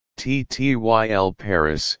TTYL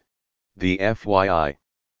Paris, the FYI,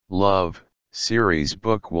 Love, Series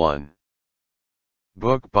Book 1.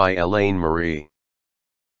 Book by Elaine Marie.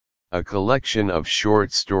 A collection of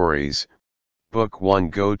short stories, Book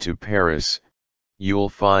 1. Go to Paris, you'll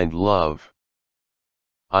find love.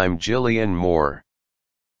 I'm Jillian Moore.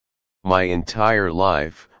 My entire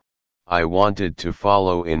life, I wanted to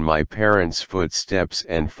follow in my parents' footsteps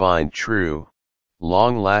and find true,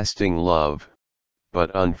 long-lasting love, but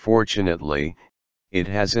unfortunately, it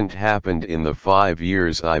hasn't happened in the 5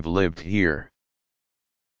 years I've lived here.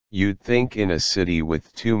 You'd think in a city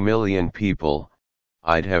with 2 million people,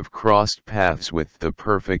 I'd have crossed paths with the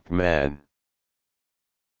perfect man.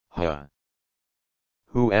 Huh.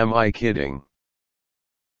 Who am I kidding?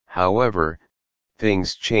 However,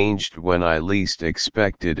 things changed when I least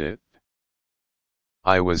expected it.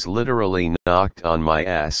 I was literally knocked on my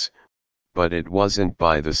ass, but it wasn't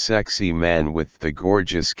by the sexy man with the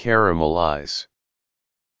gorgeous caramel eyes.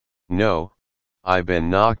 No, I've been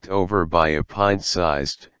knocked over by a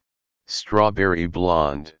pint-sized, strawberry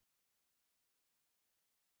blonde.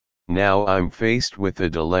 Now I'm faced with a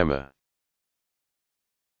dilemma.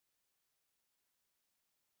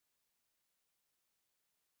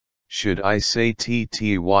 Should I say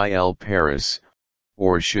TTYL Paris,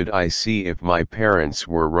 or should I see if my parents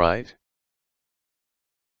were right?